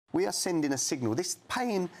We are sending a signal. This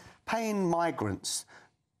paying migrants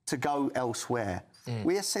to go elsewhere.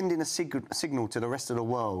 We are sending a signal to the rest of the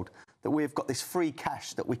world that we've got this free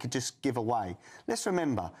cash that we could just give away. Let's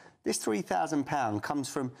remember, this £3,000 comes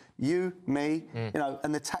from you, me, you know,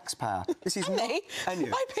 and the taxpayer. This is me. And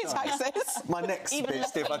you. I pay taxes. My neck's bit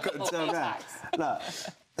stiff. I couldn't turn around. Look,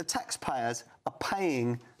 the taxpayers are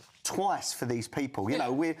paying twice for these people. You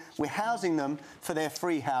know, we're housing them for their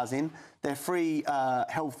free housing, their free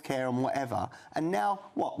healthcare and whatever. And now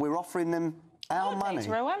what? We're offering them our money. To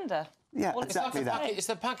Rwanda. Yeah, exactly that. It's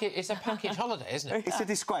a package holiday, isn't it? It's a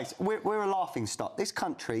disgrace. We're a laughing stock. This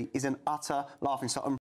country is an utter laughing stock.